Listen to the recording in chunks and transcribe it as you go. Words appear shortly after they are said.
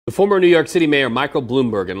The former New York City Mayor Michael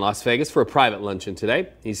Bloomberg in Las Vegas for a private luncheon today.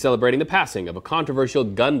 He's celebrating the passing of a controversial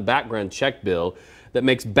gun background check bill that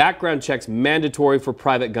makes background checks mandatory for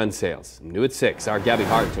private gun sales. New at 6, our Gabby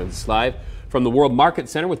Hart joins us live from the World Market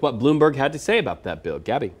Center with what Bloomberg had to say about that bill.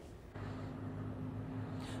 Gabby.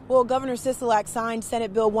 Well, Governor Sisolak signed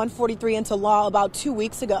Senate Bill 143 into law about 2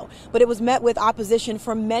 weeks ago, but it was met with opposition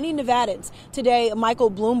from many Nevadans. Today,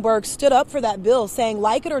 Michael Bloomberg stood up for that bill, saying,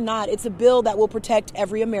 like it or not, it's a bill that will protect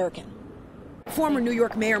every American. Former New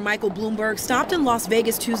York Mayor Michael Bloomberg stopped in Las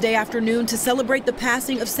Vegas Tuesday afternoon to celebrate the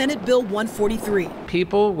passing of Senate Bill 143.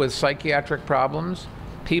 People with psychiatric problems,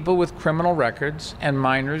 people with criminal records, and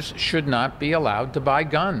minors should not be allowed to buy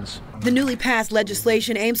guns. The newly passed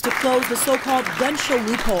legislation aims to close the so-called gun show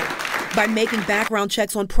loophole by making background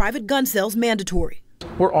checks on private gun sales mandatory.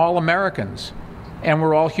 We're all Americans, and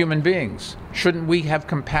we're all human beings. Shouldn't we have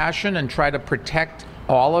compassion and try to protect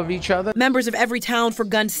all of each other? Members of every town for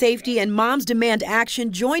gun safety and Moms Demand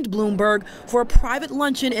Action joined Bloomberg for a private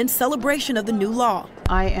luncheon in celebration of the new law.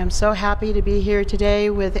 I am so happy to be here today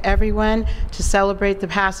with everyone to celebrate the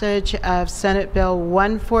passage of Senate Bill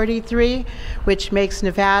 143, which makes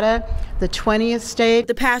Nevada the 20th state.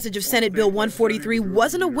 The passage of Senate Bill 143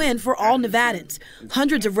 wasn't a win for all Nevadans.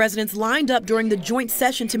 Hundreds of residents lined up during the joint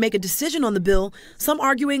session to make a decision on the bill, some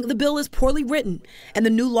arguing the bill is poorly written and the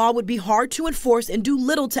new law would be hard to enforce and do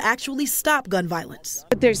little to actually stop gun violence.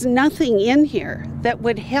 But there's nothing in here that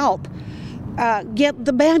would help get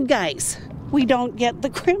the bad guys. We don't get the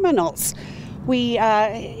criminals.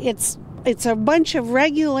 It's a bunch of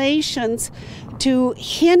regulations to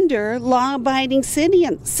hinder law-abiding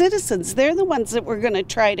citizens. They're the ones that we're going to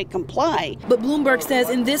try to comply. But Bloomberg says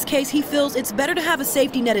in this case he feels it's better to have a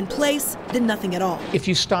safety net in place than nothing at all. If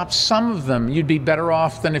you stop some of them, you'd be better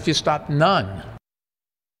off than if you stopped none.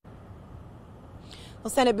 Well,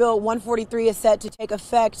 Senate Bill 143 is set to take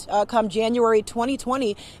effect come January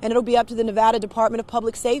 2020, and it'll be up to the Nevada Department of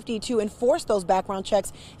Public Safety to enforce those background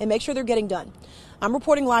checks and make sure they're getting done. I'm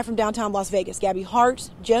reporting live from downtown Las Vegas. Gabby Hart,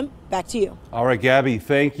 Jim, back to you. All right, Gabby,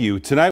 thank you. Tonight.